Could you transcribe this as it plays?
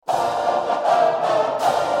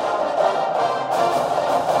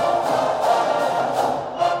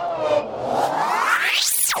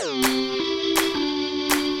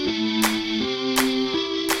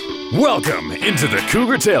Welcome into the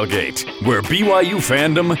Cougar Tailgate, where BYU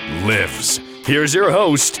fandom lives. Here's your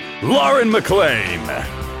host, Lauren McLean.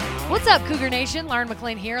 What's up, Cougar Nation? Lauren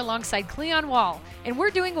McLean here alongside Cleon Wall, and we're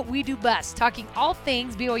doing what we do best, talking all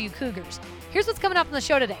things BYU Cougars. Here's what's coming up on the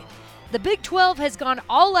show today. The Big 12 has gone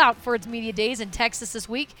all out for its media days in Texas this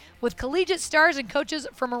week with collegiate stars and coaches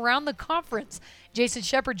from around the conference. Jason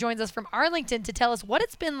Shepard joins us from Arlington to tell us what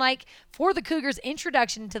it's been like for the Cougars'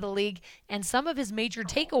 introduction to the league and some of his major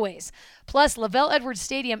takeaways. Plus, Lavell Edwards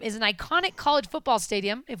Stadium is an iconic college football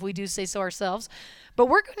stadium, if we do say so ourselves. But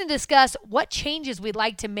we're going to discuss what changes we'd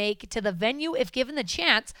like to make to the venue if given the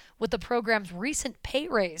chance with the program's recent pay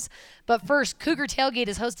raise. But first, Cougar Tailgate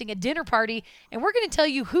is hosting a dinner party, and we're going to tell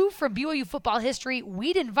you who from BYU football history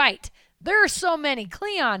we'd invite. There are so many.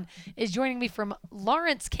 Cleon is joining me from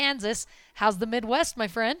Lawrence, Kansas. How's the Midwest, my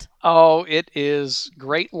friend? Oh, it is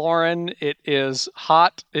great, Lauren. It is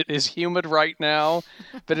hot. It is humid right now,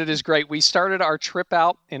 but it is great. We started our trip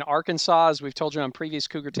out in Arkansas. As we've told you on previous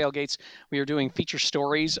Cougar Tailgates, we are doing feature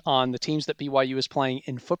stories on the teams that BYU is playing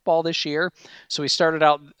in football this year. So we started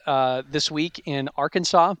out this week in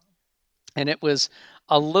Arkansas, and it was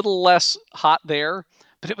a little less hot there.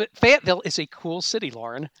 But Fayetteville is a cool city,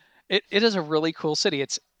 Lauren. It is a really cool city.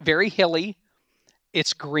 It's very hilly.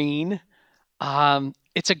 It's green.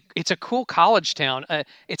 It's a cool college town.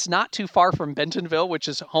 It's not too far from Bentonville, which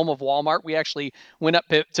is home of Walmart. We actually went up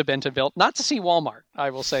to Bentonville, not to see Walmart.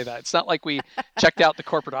 I will say that. It's not like we checked out the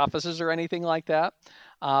corporate offices or anything like that.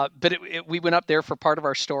 But we went up there for part of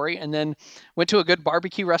our story and then went to a good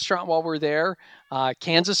barbecue restaurant while we're there.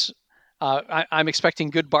 Kansas, I'm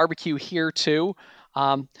expecting good barbecue here too.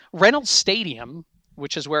 Reynolds Stadium,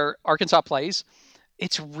 which is where Arkansas plays,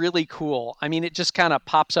 it's really cool. I mean, it just kind of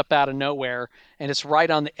pops up out of nowhere, and it's right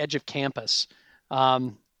on the edge of campus.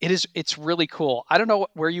 It's really cool. I don't know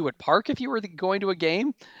where you would park if you were going to a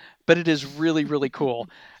game, but it is really, really cool.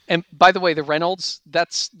 And by the way, the Reynolds,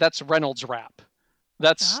 that's Reynolds Wrap.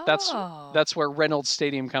 That's where Reynolds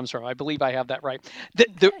Stadium comes from. I believe I have that right.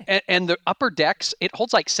 And the upper decks, it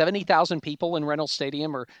holds like 70,000 people in Reynolds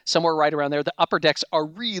Stadium or somewhere right around there. The upper decks are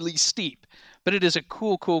really steep, but it is a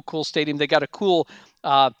cool stadium. They got a cool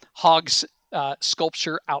hogs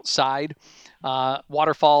sculpture outside,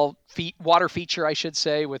 water feature, I should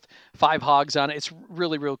say, with 5 hogs on it. It's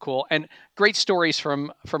really, really cool. And great stories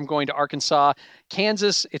from going to Arkansas.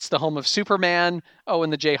 Kansas, it's the home of Superman. Oh,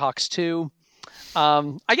 and the Jayhawks too.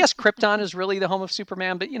 I guess Krypton is really the home of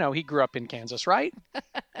Superman, but, he grew up in Kansas, right?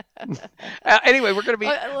 Anyway, we're going to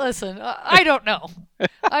be... listen, I don't know.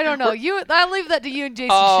 I'll leave that to you and Jason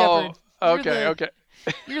Shepard. Okay.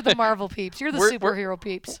 You're the Marvel peeps. You're the superhero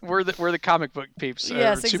peeps. We're the comic book peeps.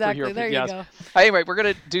 Yes, exactly. There you go. Anyway, we're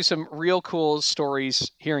going to do some real cool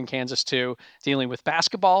stories here in Kansas, too, dealing with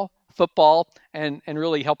basketball, football, and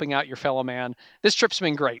really helping out your fellow man. This trip's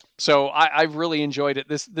been great. So I've really enjoyed it.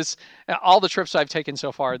 This all the trips I've taken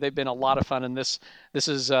so far, they've been a lot of fun, and this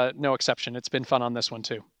is no exception. It's been fun on this one,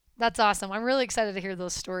 too. That's awesome. I'm really excited to hear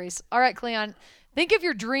those stories. All right, Cleon, think of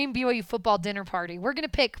your dream BYU football dinner party. We're going to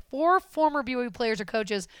pick 4 former BYU players or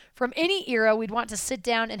coaches from any era we'd want to sit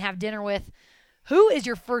down and have dinner with. Who is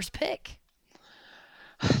your first pick?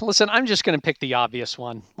 Listen, I'm just going to pick the obvious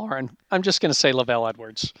one, Lauren. I'm just going to say Lavell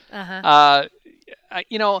Edwards. Uh-huh.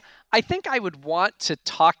 I think I would want to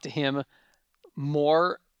talk to him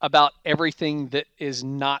more about everything that is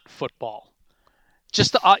not football.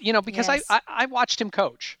 Just because Yes. I watched him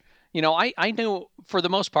coach. I knew, for the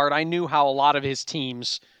most part, I knew how a lot of his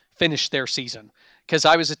teams finished their season because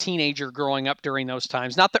I was a teenager growing up during those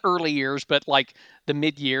times. Not the early years, but like the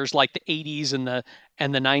mid years, like the 80s and the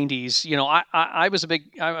 90s. I was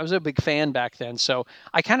a big fan back then, so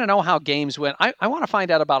I kind of know how games went. I want to find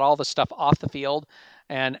out about all the stuff off the field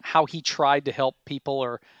and how he tried to help people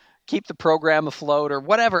or keep the program afloat or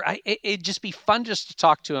whatever. It'd just be fun just to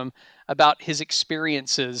talk to him about his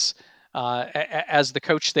experiences as the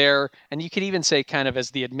coach there, and you could even say kind of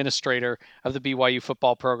as the administrator of the BYU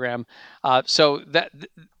football program. So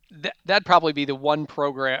that'd probably be the one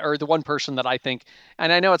program or the one person that I think,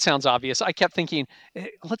 and I know it sounds obvious. I kept thinking,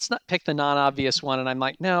 let's not pick the non-obvious one, and I'm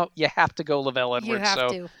like, no, you have to go Lavell Edwards. You have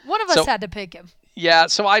to. One of us had to pick him. Yeah,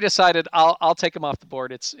 so I decided I'll take him off the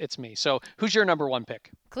board. It's me. So who's your number one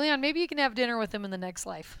pick? Cleon, maybe you can have dinner with him in the next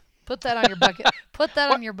life. Put that on your bucket. Put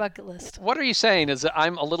that on your bucket list. What are you saying? Is that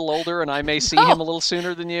I'm a little older and I may see him a little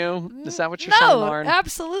sooner than you? Is that what you're saying, Lauren? No,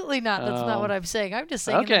 absolutely not. That's not what I'm saying. I'm just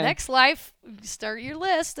saying in the next life, start your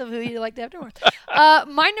list of who you'd like to have dinner with.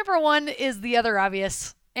 My number one is the other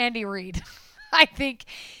obvious, Andy Reid. I think,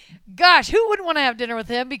 gosh, who wouldn't want to have dinner with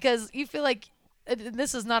him? Because you feel like,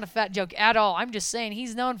 this is not a fat joke at all. I'm just saying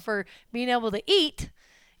he's known for being able to eat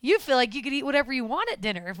You feel like you could eat whatever you want at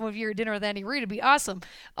dinner. If you're at dinner with Andy Reid, it'd be awesome.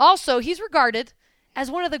 Also, he's regarded as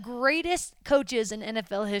one of the greatest coaches in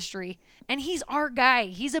NFL history, and he's our guy.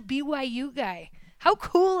 He's a BYU guy. How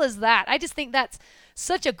cool is that? I just think that's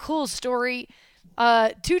such a cool story.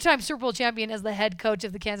 Two-time Super Bowl champion as the head coach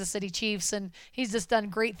of the Kansas City Chiefs, and he's just done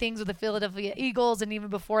great things with the Philadelphia Eagles and even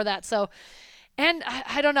before that. So, and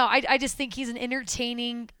I don't know. I just think he's an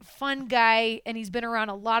entertaining, fun guy, and he's been around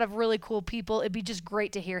a lot of really cool people. It'd be just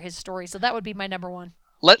great to hear his story. So that would be my number one.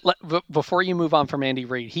 Before you move on from Andy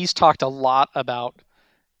Reid, he's talked a lot about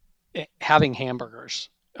having hamburgers.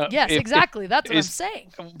 Yes, exactly. That's what I'm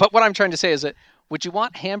saying. But what I'm trying to say is that would you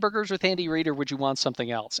want hamburgers with Andy Reid or would you want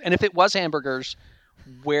something else? And if it was hamburgers,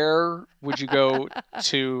 where would you go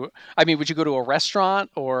to? I mean, would you go to a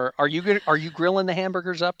restaurant or are you grilling the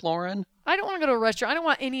hamburgers up, Lauren? I don't want to go to a restaurant. I don't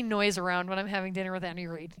want any noise around when I'm having dinner with Andy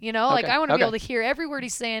Reid. You know, like I want to be able to hear every word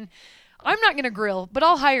he's saying. I'm not going to grill, but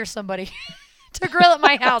I'll hire somebody to grill at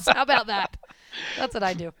my house. How about that? That's what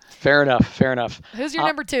I do. Fair enough. Who's your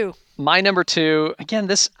number two? My number two, again,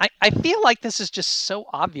 I feel like this is just so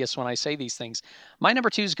obvious when I say these things. My number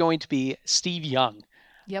two is going to be Steve Young.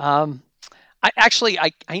 Yep.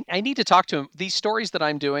 I need to talk to him. These stories that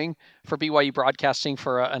I'm doing for BYU Broadcasting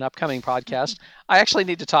for an upcoming podcast, I actually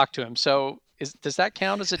need to talk to him. So does that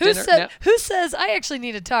count as a dinner? Who says I actually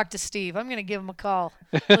need to talk to Steve? I'm going to give him a call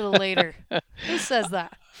a little later. Who says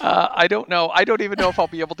that? I don't know. I don't even know if I'll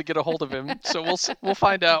be able to get a hold of him. So we'll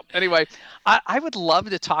find out. Anyway, I would love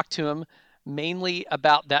to talk to him mainly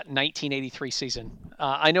about that 1983 season.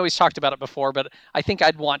 I know he's talked about it before, but I think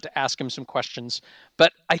I'd want to ask him some questions.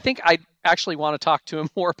 But I think I'd actually want to talk to him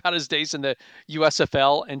more about his days in the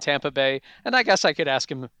USFL in Tampa Bay. And I guess I could ask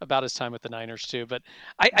him about his time with the Niners too. But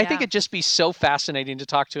I think it'd just be so fascinating to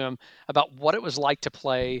talk to him about what it was like to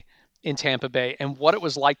play in Tampa Bay and what it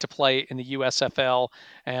was like to play in the USFL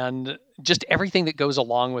and just everything that goes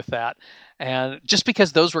along with that. And just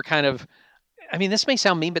because those were kind of, I mean, this may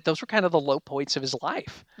sound mean, but those were kind of the low points of his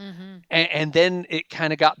life. Mm-hmm. And then it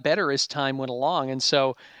kind of got better as time went along. And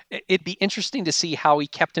so it'd be interesting to see how he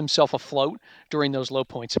kept himself afloat during those low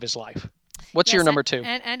points of his life. What's your number two?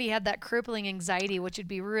 And he had that crippling anxiety, which would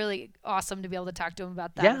be really awesome to be able to talk to him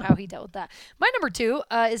about that and how he dealt with that. My number two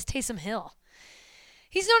is Taysom Hill.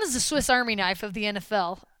 He's known as the Swiss Army knife of the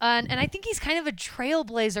NFL, and I think he's kind of a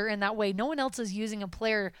trailblazer in that way. No one else is using a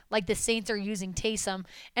player like the Saints are using Taysom,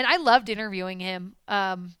 and I loved interviewing him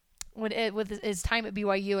with his time at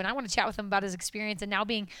BYU, and I want to chat with him about his experience and now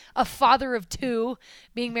being a father of two,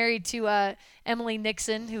 being married to Emily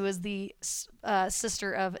Nixon, who is the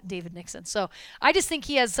sister of David Nixon. So I just think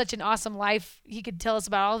he has such an awesome life. He could tell us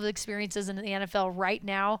about all of the experiences in the NFL right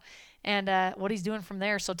now, and what he's doing from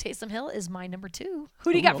there. So Taysom Hill is my number two.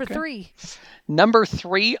 Who do you got for three? Number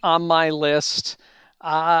three on my list,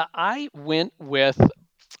 I went with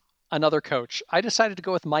another coach. I decided to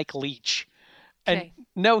go with Mike Leach. Okay. And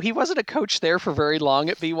no, he wasn't a coach there for very long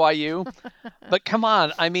at BYU. But come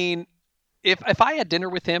on, I mean, if I had dinner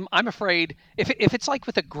with him, I'm afraid if it's like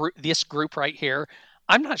with this group right here,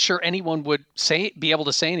 I'm not sure anyone would be able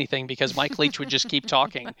to say anything because Mike Leach would just keep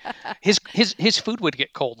talking. His food would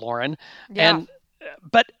get cold, Lauren. Yeah.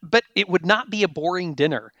 But it would not be a boring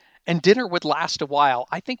dinner. And dinner would last a while.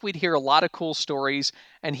 I think we'd hear a lot of cool stories,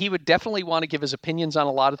 and he would definitely want to give his opinions on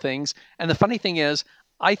a lot of things. And the funny thing is,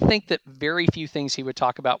 I think that very few things he would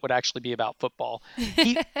talk about would actually be about football.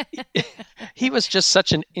 He was just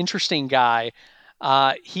such an interesting guy.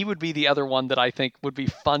 He would be the other one that I think would be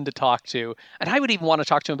fun to talk to. And I would even want to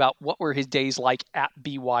talk to him about what were his days like at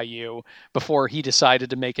BYU before he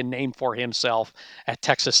decided to make a name for himself at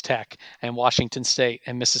Texas Tech and Washington State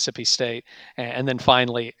and Mississippi State. And then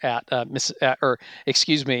finally at,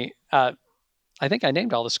 I think I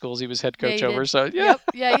named all the schools he was head coach over. Did. So yeah. Yep.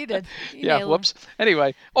 Yeah, you did. Whoops.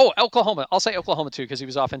 Anyway. Oh, Oklahoma. I'll say Oklahoma too, because he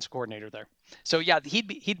was offensive coordinator there. So yeah,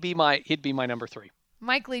 he'd be my number three.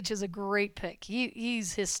 Mike Leach is a great pick.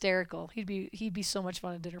 He's hysterical. He'd be so much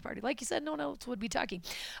fun at a dinner party. Like you said, no one else would be talking.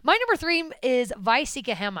 My number three is Vai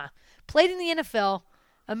Sikahema. Played in the NFL,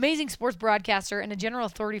 amazing sports broadcaster, and a general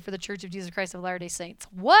authority for the Church of Jesus Christ of Latter-day Saints.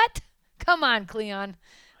 What? Come on, Cleon.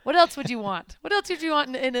 What else would you want? What else would you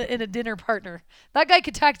want in a dinner partner? That guy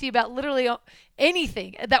could talk to you about literally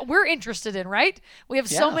anything that we're interested in, right? We have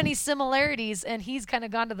so many similarities, and he's kind of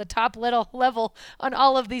gone to the top level on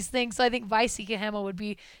all of these things. So I think Vai Sikahema would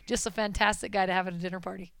be just a fantastic guy to have at a dinner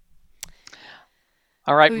party.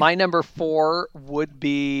 All right, my number four would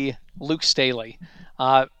be Luke Staley.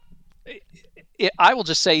 I will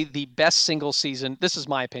just say the best single season, this is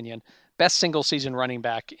my opinion, best single season running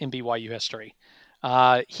back in BYU history.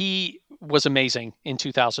 He was amazing in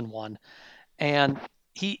 2001. And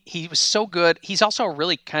he was so good. He's also a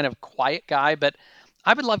really kind of quiet guy, but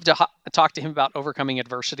I would love to talk to him about overcoming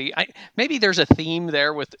adversity. Maybe there's a theme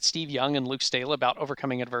there with Steve Young and Luke Stala about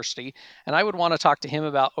overcoming adversity, and I would want to talk to him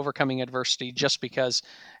about overcoming adversity just because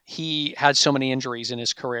he had so many injuries in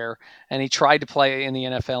his career, and he tried to play in the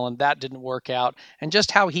NFL, and that didn't work out, and just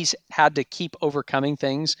how he's had to keep overcoming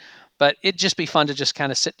things. But it'd just be fun to just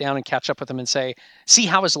kind of sit down and catch up with him and see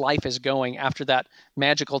how his life is going after that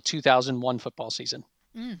magical 2001 football season.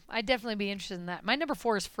 I'd definitely be interested in that. My number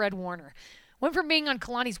 4 is Fred Warner. Went from being on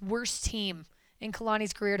Kalani's worst team in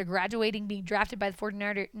Kalani's career to graduating, being drafted by the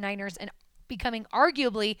 49ers, and becoming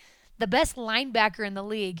arguably the best linebacker in the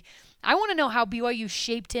league. I want to know how BYU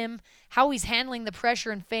shaped him, how he's handling the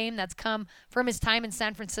pressure and fame that's come from his time in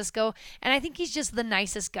San Francisco, and I think he's just the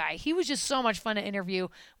nicest guy. He was just so much fun to interview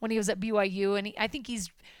when he was at BYU, and I think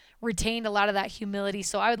he's retained a lot of that humility,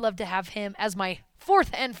 so I would love to have him as my 4th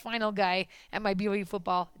and final guy at my BYU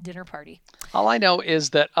football dinner party. All I know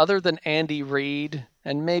is that other than Andy Reid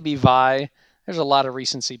and maybe Vi, there's a lot of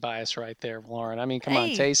recency bias right there, Lauren. I mean, come on,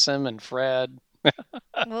 Taysom and Fred.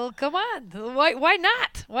 Well, come on. Why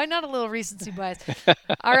not? Why not a little recency bias?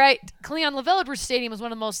 All right, Cleon, Lavell Edwards Stadium is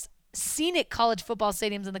one of the most scenic college football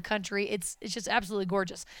stadiums in the country. It's just absolutely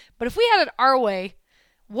gorgeous. But if we had it our way,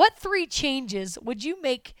 what 3 changes would you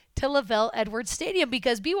make to Lavell Edwards Stadium?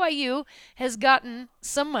 Because BYU has gotten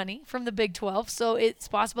some money from the Big 12, so it's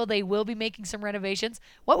possible they will be making some renovations.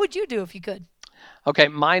 What would you do if you could? Okay,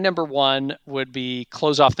 my number 1 would be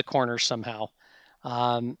close off the corners somehow.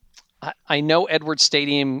 I know Edwards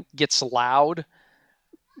Stadium gets loud,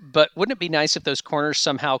 but wouldn't it be nice if those corners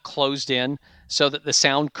somehow closed in so that the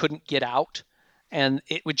sound couldn't get out? And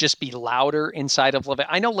it would just be louder inside of Lavell.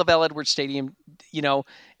 I know Lavell Edwards Stadium,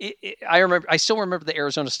 I still remember the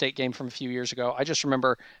Arizona State game from a few years ago. I just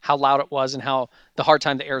remember how loud it was and how the hard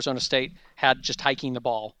time that Arizona State had just hiking the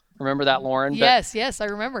ball. Remember that, Lauren? Yes, I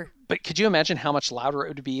remember. But could you imagine how much louder it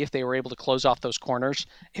would be if they were able to close off those corners?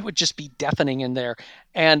 It would just be deafening in there.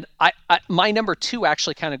 And my number 2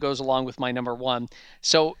 actually kind of goes along with my number 1.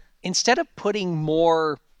 So instead of putting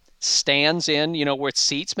more stands in, with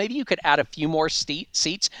seats, maybe you could add a few more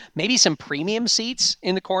seats, maybe some premium seats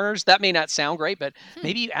in the corners. That may not sound great, but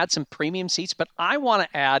maybe you add some premium seats. But I want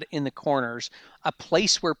to add in the corners a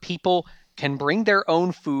place where people can bring their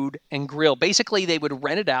own food and grill. Basically, they would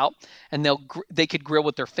rent it out, and they could grill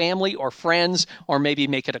with their family or friends, or maybe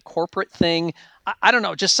make it a corporate thing. I don't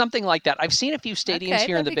know, just something like that. I've seen a few stadiums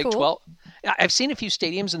here in the Big 12. I've seen a few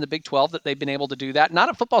stadiums in the Big 12 that they've been able to do that. Not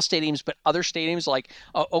at football stadiums, but other stadiums like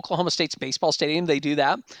Oklahoma State's baseball stadium. They do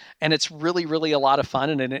that, and it's really, really a lot of fun.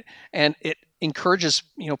 And it encourages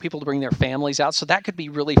people to bring their families out. So that could be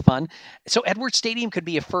really fun. So Edwards Stadium could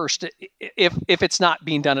be a first if it's not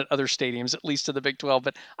being done at other stadiums, at least to the Big 12.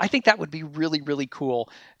 But I think that would be really, really cool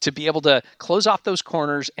to be able to close off those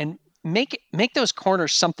corners and make those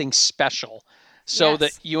corners something special, so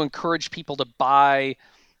that you encourage people to buy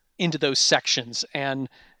into those sections. And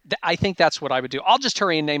I think that's what I would do. I'll just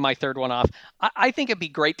hurry and name my 3rd one off. I think it'd be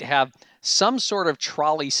great to have some sort of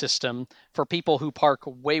trolley system for people who park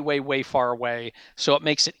way, way, way far away, so it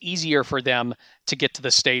makes it easier for them to get to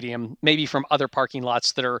the stadium, maybe from other parking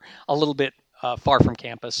lots that are a little bit far from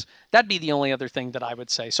campus. That'd be the only other thing that I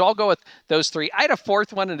would say. So I'll go with those 3. I had a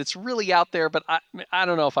 4th one, and it's really out there, but I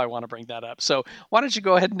don't know if I want to bring that up. So why don't you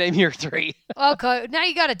go ahead and name your 3? Okay, now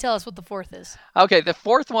you got to tell us what the 4th is. Okay, the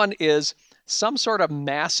 4th one is some sort of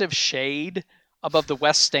massive shade above the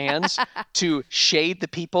west stands to shade the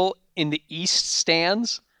people in the east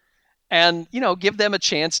stands, and give them a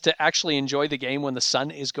chance to actually enjoy the game when the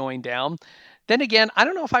sun is going down. Then again, I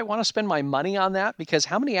don't know if I want to spend my money on that, because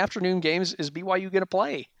how many afternoon games is BYU going to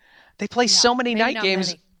play? They play so many night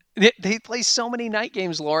games. They play so many night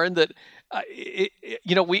games, Lauren, that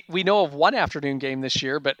we know of one afternoon game this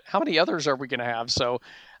year, but how many others are we going to have? So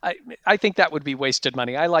I think that would be wasted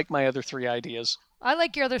money. I like my other 3 ideas. I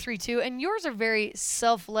like your other 3 too, and yours are very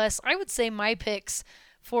selfless. I would say my picks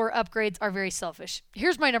for upgrades are very selfish.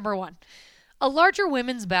 Here's my number 1. A larger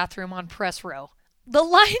women's bathroom on press row. The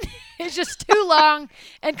line is just too long.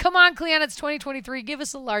 And come on, Cleon, it's 2023. Give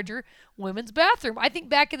us a larger women's bathroom. I think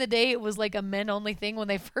back in the day, it was like a men-only thing when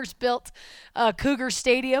they first built Cougar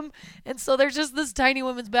Stadium. And so there's just this tiny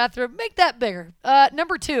women's bathroom. Make that bigger.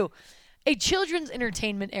 Number 2, a children's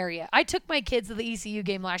entertainment area. I took my kids to the ECU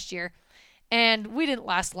game last year, and we didn't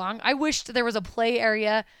last long. I wished there was a play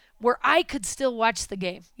area where I could still watch the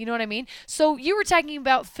game. You know what I mean? So you were talking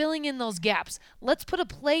about filling in those gaps. Let's put a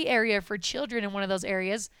play area for children in one of those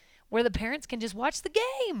areas where the parents can just watch the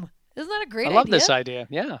game. Isn't that a great idea? I love this idea.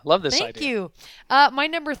 Yeah, love this idea. Thank you. My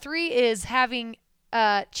number 3 is having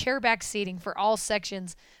chair back seating for all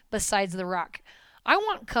sections besides the rock. I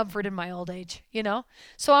want comfort in my old age,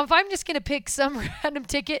 So if I'm just going to pick some random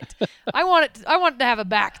ticket, I want it to have a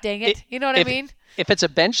back, dang it. You know what I mean? If it's a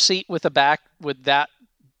bench seat with a back, would that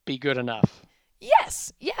be good enough?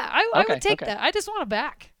 Yes. Yeah, I would take that. I just want a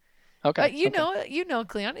back. Okay. But you know,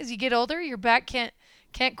 Cleon, as you get older, your back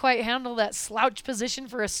can't quite handle that slouch position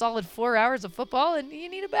for a solid 4 hours of football, and you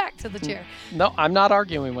need a back to the chair. No, I'm not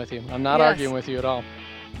arguing with you. I'm not arguing with you at all.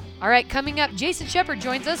 All right, coming up, Jason Shepard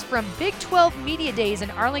joins us from Big 12 Media Days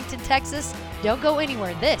in Arlington, Texas. Don't go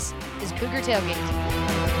anywhere. This is Cougar Tailgate.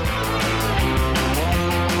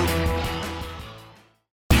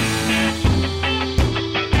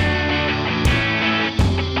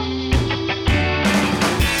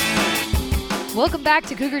 Welcome back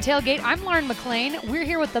to Cougar Tailgate. I'm Lauren McLean. We're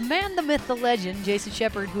here with the man, the myth, the legend, Jason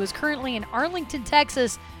Shepard, who is currently in Arlington,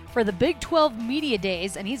 Texas for the Big 12 Media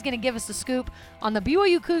Days, and he's going to give us the scoop on the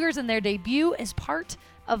BYU Cougars and their debut as part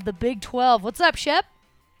of the Big 12. What's up, Shep?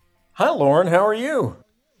 Hi, Lauren. How are you?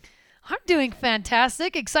 I'm doing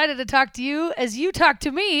fantastic. Excited to talk to you as you talk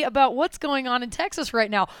to me about what's going on in Texas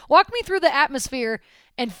right now. Walk me through the atmosphere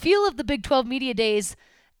and feel of the Big 12 Media Days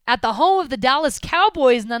at the home of the Dallas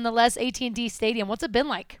Cowboys, nonetheless, AT&T Stadium. What's it been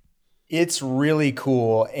like? It's really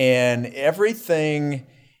cool, and everything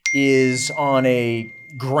is on a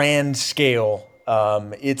grand scale.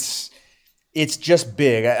 It's just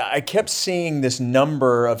big. I kept seeing this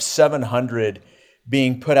number of 700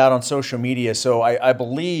 being put out on social media. So I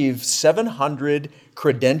believe 700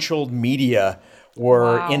 credentialed media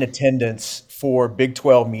were in attendance for Big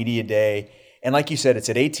 12 Media Day. And like you said, it's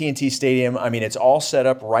at AT&T Stadium. I mean, it's all set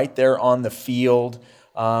up right there on the field.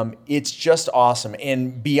 It's just awesome.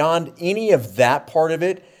 And beyond any of that part of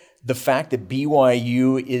it, the fact that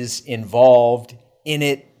BYU is involved in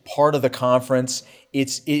it, part of the conference,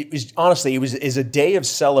 it was a day of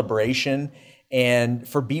celebration. And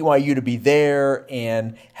for BYU to be there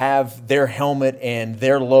and have their helmet and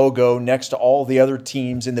their logo next to all the other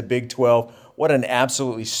teams in the Big 12, what an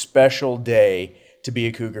absolutely special day to be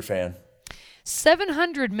a Cougar fan.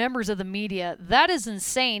 700 members of the media. That is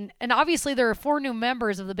insane. And obviously there are 4 new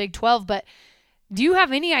members of the Big 12, but do you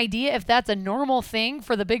have any idea if that's a normal thing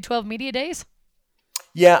for the Big 12 Media Days?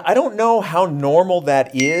 Yeah, I don't know how normal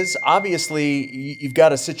that is. Obviously, you've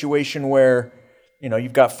got a situation where,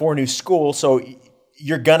 you've got 4 new schools, so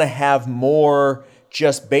you're going to have more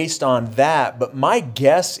just based on that. But my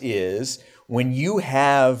guess is when you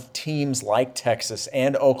have teams like Texas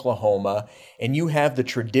and Oklahoma, and you have the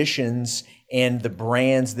traditions and the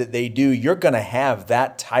brands that they do, you're going to have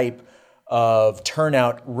that type of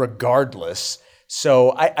turnout regardless.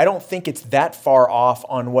 So I don't think it's that far off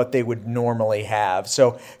on what they would normally have.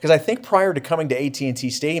 So, because I think prior to coming to AT&T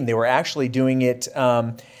Stadium, they were actually doing it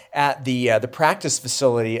at the practice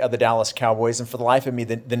facility of the Dallas Cowboys. And for the life of me,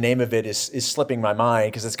 the name of it is slipping my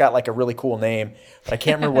mind because it's got like a really cool name, but I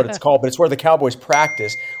can't remember what it's called. But it's where the Cowboys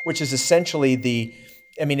practice, which is essentially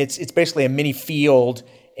it's basically a mini field.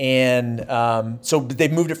 And so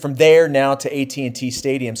they've moved it from there now to AT&T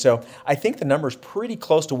Stadium. So I think the number is pretty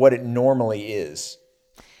close to what it normally is.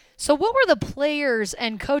 So what were the players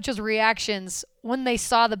and coaches' reactions when they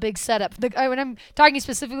saw the big setup? When I'm talking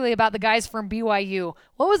specifically about the guys from BYU,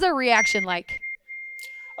 what was their reaction like?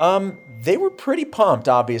 They were pretty pumped,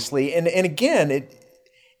 obviously. And again,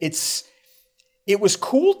 it was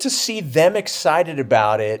cool to see them excited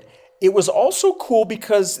about it. It was also cool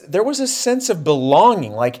because there was a sense of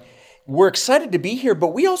belonging. Like, we're excited to be here, but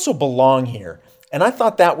we also belong here. And I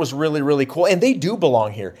thought that was really, really cool. And they do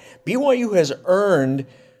belong here. BYU has earned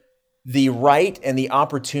the right and the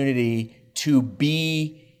opportunity to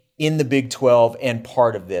be in the Big 12 and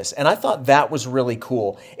part of this. And I thought that was really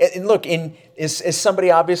cool. And look, as somebody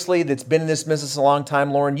obviously that's been in this business a long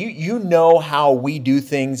time, Lauren, you know how we do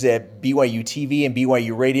things at BYU TV and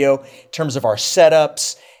BYU Radio in terms of our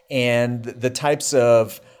setups and the types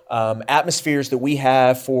of atmospheres that we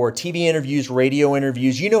have for TV interviews, radio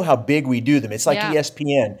interviews. You know how big we do them. It's like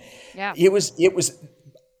ESPN. Yeah. It was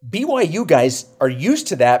BYU guys are used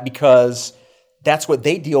to that because that's what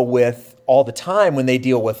they deal with all the time when they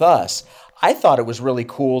deal with us. I thought it was really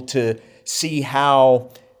cool to see how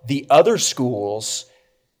the other schools,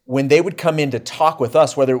 when they would come in to talk with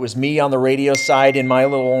us, whether it was me on the radio side in my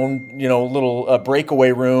little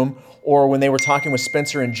breakaway room, or when they were talking with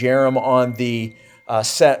Spencer and Jerem on the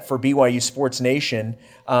set for BYU Sports Nation,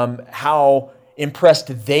 how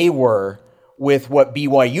impressed they were with what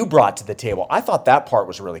BYU brought to the table. I thought that part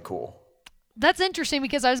was really cool. That's interesting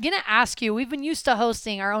because I was going to ask you, we've been used to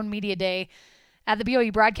hosting our own media day at the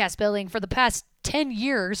BYU broadcast building for the past 10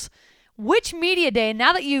 years. Which media day,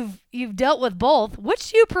 now that you've dealt with both,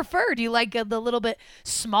 which do you prefer? Do you like the little bit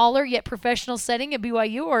smaller yet professional setting at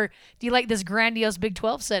BYU, or do you like this grandiose Big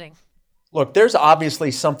 12 setting? Look, there's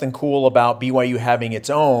obviously something cool about BYU having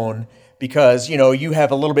its own because, you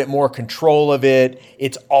have a little bit more control of it.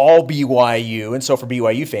 It's all BYU. And so for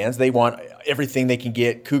BYU fans, they want everything they can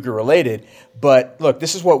get Cougar related. But look,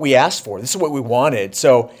 this is what we asked for. This is what we wanted.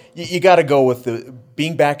 So you got to go with the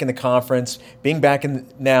being back in the conference, being back in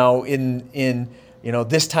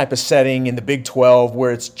this type of setting in the Big 12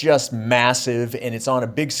 where it's just massive and it's on a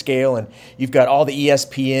big scale, and you've got all the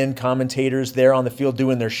ESPN commentators there on the field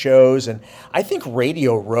doing their shows. And I think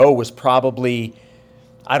Radio Row was probably,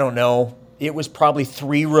 it was probably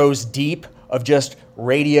 3 rows deep of just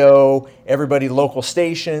radio, everybody, local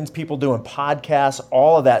stations, people doing podcasts,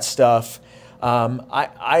 all of that stuff.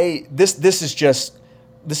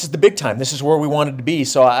 This is the big time. This is where we wanted to be.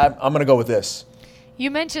 So I'm going to go with this.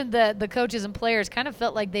 You mentioned the coaches and players kind of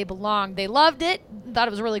felt like they belonged. They loved it, thought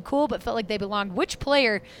it was really cool, but felt like they belonged. Which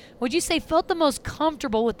player would you say felt the most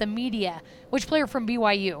comfortable with the media? Which player from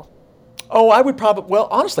BYU? Oh, I would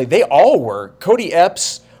honestly, they all were. Cody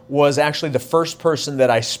Epps was actually the first person that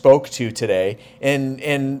I spoke to today.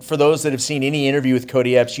 And for those that have seen any interview with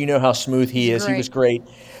Cody Epps, you know how smooth he is. He was great.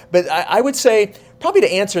 But I would say probably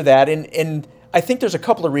to answer that, and I think there's a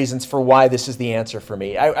couple of reasons for why this is the answer for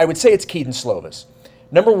me. I would say it's Keaton Slovis.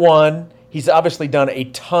 Number one, he's obviously done a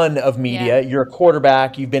ton of media. Yeah. You're a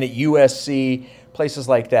quarterback. You've been at USC, places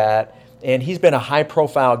like that. And he's been a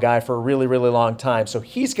high-profile guy for a really, really long time. So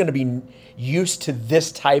he's going to be used to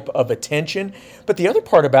this type of attention. But the other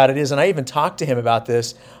part about it is, and I even talked to him about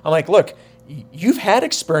this, I'm like, look, you've had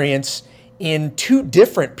experience in 2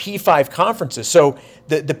 different P5 conferences. So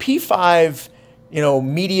the P5,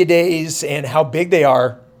 media days and how big they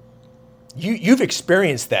are, you've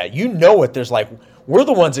experienced that. You know what there's like. We're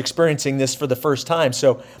the ones experiencing this for the first time.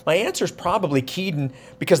 So my answer is probably Keaton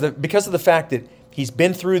because of the fact that he's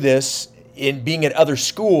been through this in being at other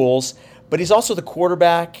schools, but he's also the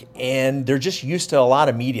quarterback, and they're just used to a lot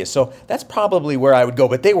of media. So that's probably where I would go.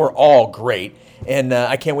 But they were all great, and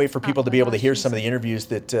I can't wait for people to be able to hear some of the interviews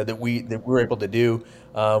that we were able to do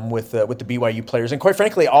with the BYU players, and quite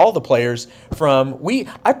frankly, all the players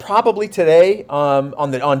I probably today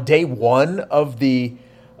on day one of the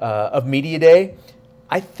of media day,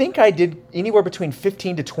 I think I did anywhere between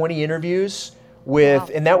 15 to 20 interviews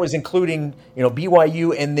with, and that was including,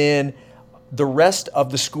 BYU and then the rest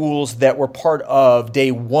of the schools that were part of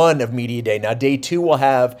day one of media day. Now, day 2 will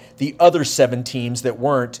have the other 7 teams that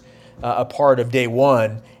weren't a part of day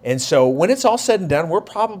 1. And so when it's all said and done, we're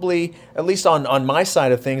probably, at least on my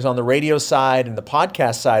side of things, on the radio side and the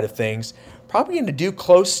podcast side of things, probably going to do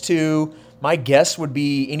close to, my guess would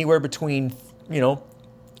be anywhere between,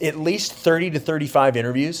 at least 30 to 35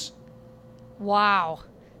 interviews. Wow.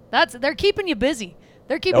 They're keeping you busy.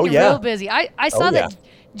 They're keeping you real busy. I saw that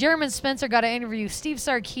Jeremy Spencer got to interview Steve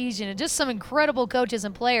Sarkisian and just some incredible coaches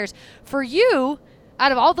and players. For you,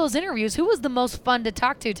 out of all those interviews, who was the most fun to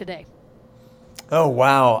talk to today? Oh,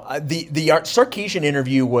 wow. The Sarkisian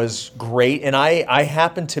interview was great, and I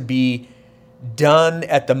happened to be done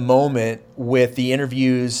at the moment with the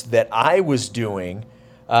interviews that I was doing.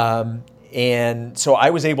 And so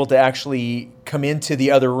I was able to actually come into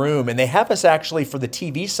the other room, and they have us actually for the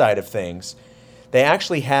TV side of things. They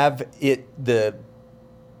actually have it, the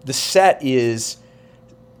set is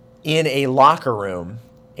in a locker room,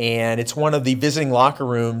 and it's one of the visiting locker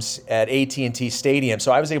rooms at AT&T Stadium.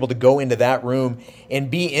 So I was able to go into that room and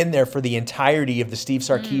be in there for the entirety of the Steve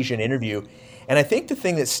Sarkisian interview. And I think the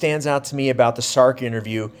thing that stands out to me about the Sark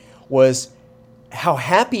interview was how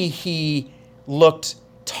happy he looked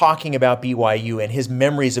talking about BYU and his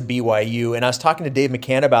memories of BYU. And I was talking to Dave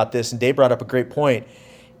McCann about this, and Dave brought up a great point.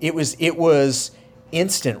 It was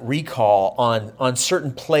instant recall on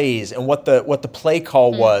certain plays and what the play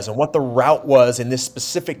call was and what the route was in this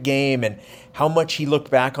specific game, and how much he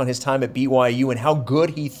looked back on his time at BYU and how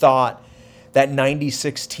good he thought that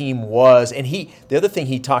 96 team was. And the other thing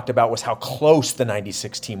he talked about was how close the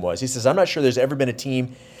 96 team was. He says, I'm not sure there's ever been a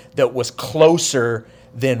team that was closer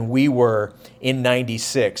than we were in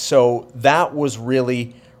 96. So that was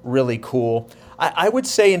really, really cool. I would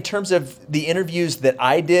say in terms of the interviews that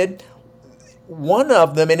I did, one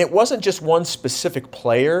of them, and it wasn't just one specific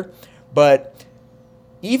player, but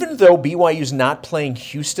even though BYU's not playing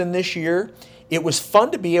Houston this year, it was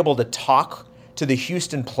fun to be able to talk to the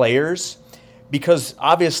Houston players, because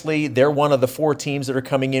obviously they're one of the 4 teams that are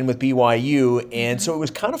coming in with BYU. And so it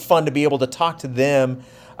was kind of fun to be able to talk to them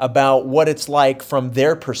about what it's like from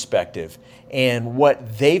their perspective and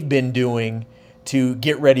what they've been doing to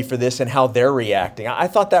get ready for this and how they're reacting. I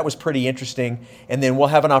thought that was pretty interesting. And then we'll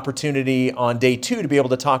have an opportunity on day 2 to be able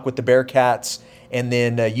to talk with the Bearcats and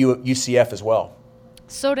then UCF as well.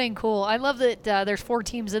 So dang cool. I love that there's 4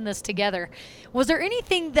 teams in this together. Was there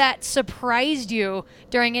anything that surprised you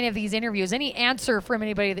during any of these interviews? Any answer from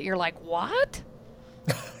anybody that you're like, what?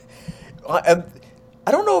 I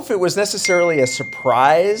don't know if it was necessarily a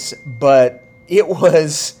surprise, but it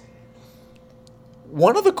was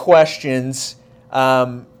one of the questions.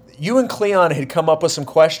 You and Cleon had come up with some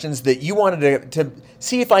questions that you wanted to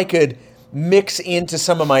see if I could mix into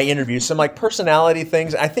some of my interviews, some like personality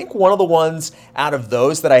things. I think one of the ones out of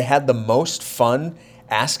those that I had the most fun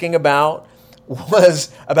asking about was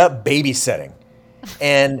about babysitting.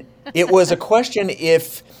 And it was a question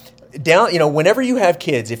whenever you have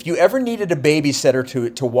kids, if you ever needed a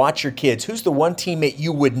babysitter to watch your kids, who's the one teammate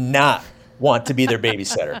you would not want to be their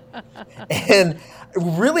babysitter? And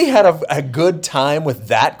really had a good time with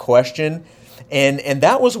that question. And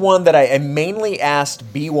that was one that I mainly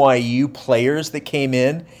asked BYU players that came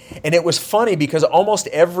in. And it was funny because almost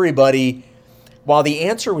everybody, while the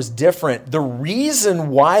answer was different, the reason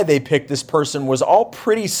why they picked this person was all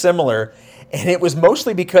pretty similar. And it was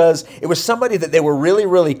mostly because it was somebody that they were really,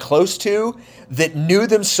 really close to that knew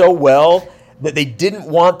them so well that they didn't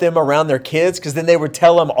want them around their kids because then they would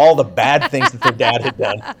tell them all the bad things that their dad had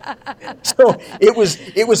done. So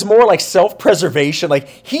it was more like self-preservation. Like,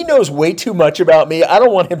 he knows way too much about me. I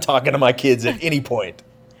don't want him talking to my kids at any point.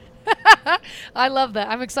 I love that.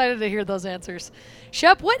 I'm excited to hear those answers.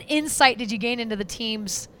 Shep, what insight did you gain into the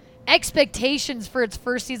team's expectations for its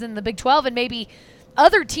first season in the Big 12 and maybe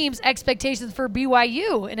other teams' expectations for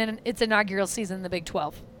BYU in its inaugural season in the Big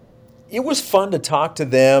 12? It was fun to talk to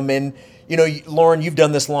them. And, Lauren, you've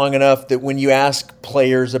done this long enough that when you ask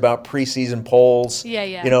players about preseason polls,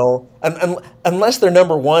 unless they're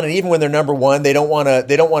number one, and even when they're number one, they don't want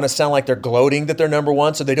to sound like they're gloating that they're number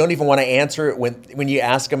one, so they don't even want to answer it when you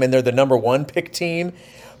ask them and they're the number one pick team.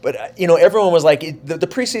 But everyone was like, the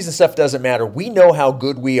preseason stuff doesn't matter. We know how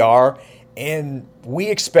good we are, and we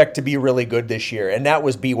expect to be really good this year. And that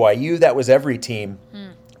was BYU. That was every team.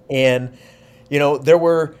 And there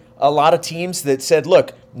were a lot of teams that said,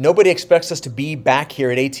 look, nobody expects us to be back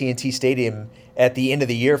here at AT&T Stadium at the end of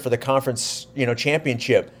the year for the conference,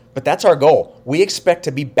 championship. But that's our goal. We expect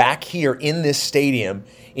to be back here in this stadium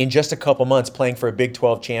in just a couple months playing for a Big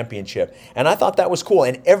 12 championship. And I thought that was cool.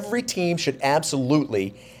 And every team should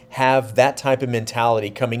absolutely have that type of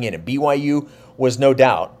mentality coming in. And BYU was no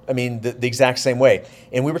doubt, the exact same way.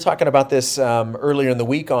 And we were talking about this earlier in the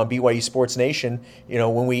week on BYU Sports Nation,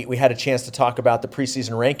 when we had a chance to talk about the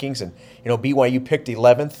preseason rankings. And, BYU picked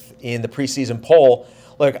 11th in the preseason poll.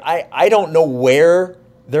 Look, I don't know where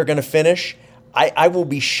they're going to finish. I will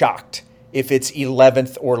be shocked if it's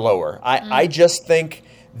 11th or lower. I just think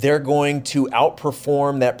they're going to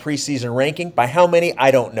outperform that preseason ranking. By how many, I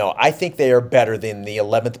don't know. I think they are better than the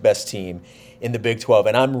 11th best team in the Big 12,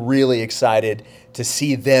 and I'm really excited to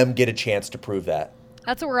see them get a chance to prove that.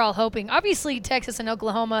 That's what we're all hoping. Obviously, Texas and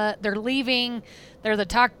Oklahoma, they're leaving. They're the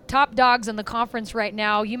top dogs in the conference right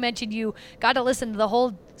now. You mentioned you got to listen to the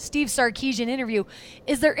whole Steve Sarkisian interview.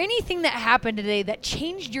 Is there anything that happened today that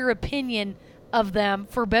changed your opinion of them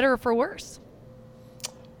for better or for worse?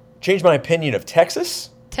 Changed my opinion of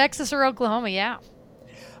Texas? Texas or Oklahoma, yeah.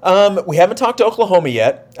 We haven't talked to Oklahoma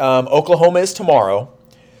yet. Oklahoma is tomorrow.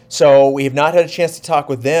 So we have not had a chance to talk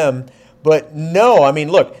with them. But no,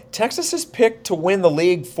 look, Texas is picked to win the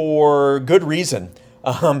league for good reason.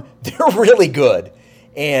 They're really good.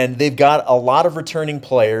 And they've got a lot of returning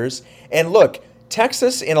players. And look,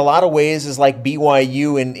 Texas in a lot of ways is like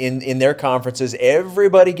BYU in their conferences.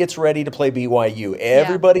 Everybody gets ready to play BYU.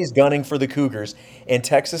 Everybody's gunning for the Cougars. And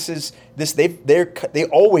Texas is this. They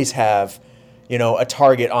always have, a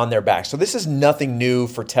target on their back. So this is nothing new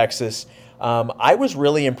for Texas. I was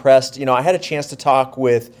really impressed. I had a chance to talk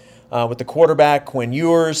with the quarterback, Quinn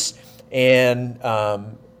Ewers, and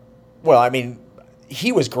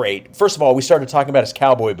he was great. First of all, we started talking about his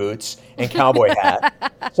cowboy boots and cowboy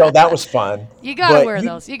hat, so that was fun. You got to wear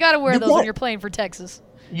those. You got to wear those when you're playing for Texas.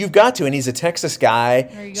 You've got to, and he's a Texas guy.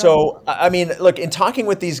 There you go. So, look, in talking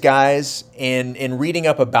with these guys and reading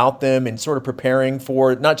up about them and sort of preparing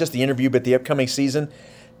for not just the interview but the upcoming season,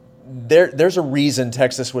 there's a reason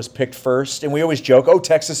Texas was picked first. And we always joke, oh,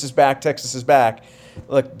 Texas is back, Texas is back.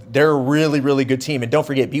 Look, they're a really, really good team. And don't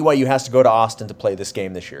forget, BYU has to go to Austin to play this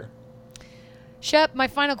game this year. Shep, my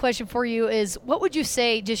final question for you is, what would you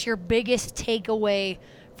say just your biggest takeaway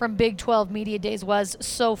from Big 12 Media Days was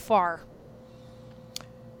so far?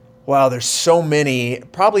 Wow, there's so many.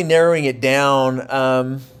 Probably narrowing it down,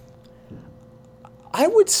 I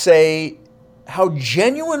would say how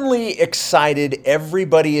genuinely excited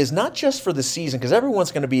everybody is, not just for the season, because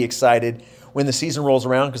everyone's going to be excited when the season rolls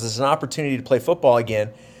around because it's an opportunity to play football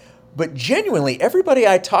again. But genuinely, everybody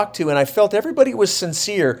I talked to, and I felt everybody was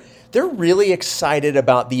sincere, they're really excited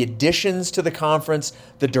about the additions to the conference,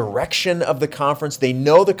 the direction of the conference. They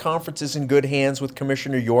know the conference is in good hands with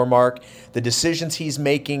Commissioner Yormark, the decisions he's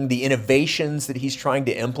making, the innovations that he's trying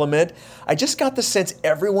to implement. I just got the sense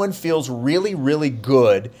everyone feels really, really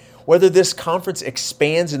good, whether this conference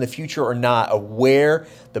expands in the future or not, of where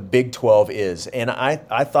the Big 12 is. And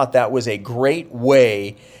I thought that was a great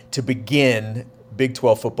way to begin Big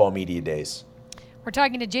 12 football media days. We're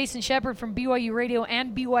talking to Jason Shepard from BYU Radio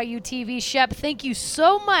and BYU TV. Shep, thank you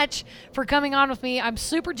so much for coming on with me. I'm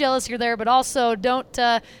super jealous you're there, but also don't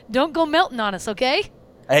go melting on us, okay?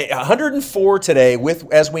 Hey, 104 today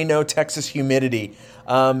with, as we know, Texas humidity.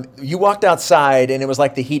 You walked outside and it was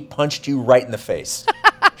like the heat punched you right in the face.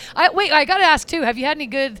 I got to ask too, have you had any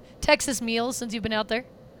good Texas meals since you've been out there?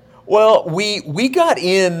 Well, we got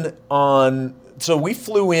in on, so we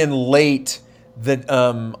flew in late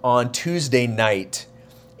on Tuesday night,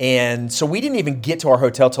 and so we didn't even get to our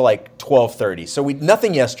hotel till like 12:30. So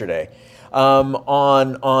nothing yesterday. Tonight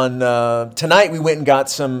we went and got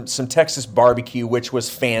some Texas barbecue, which was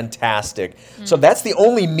fantastic. So that's the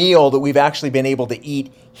only meal that we've actually been able to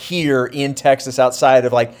eat here in Texas outside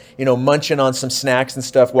of munching on some snacks and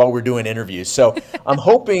stuff while we're doing interviews. So I'm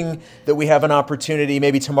hoping that we have an opportunity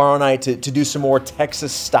maybe tomorrow night to do some more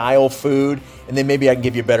Texas style food, and then maybe I can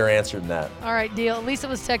give you a better answer than that. All right, deal. At least it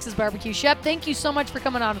was Texas barbecue. Shep, thank you so much for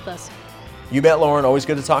coming on with us. You bet, Lauren. Always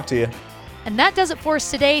good to talk to you. And that does it for us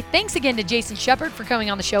today. Thanks again to Jason Shepard for coming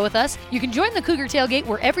on the show with us. You can join the Cougar Tailgate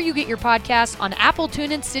wherever you get your podcasts on Apple,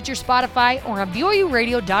 TuneIn, Stitcher, Spotify, or on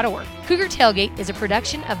BYURadio.org. Cougar Tailgate is a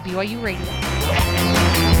production of BYU Radio.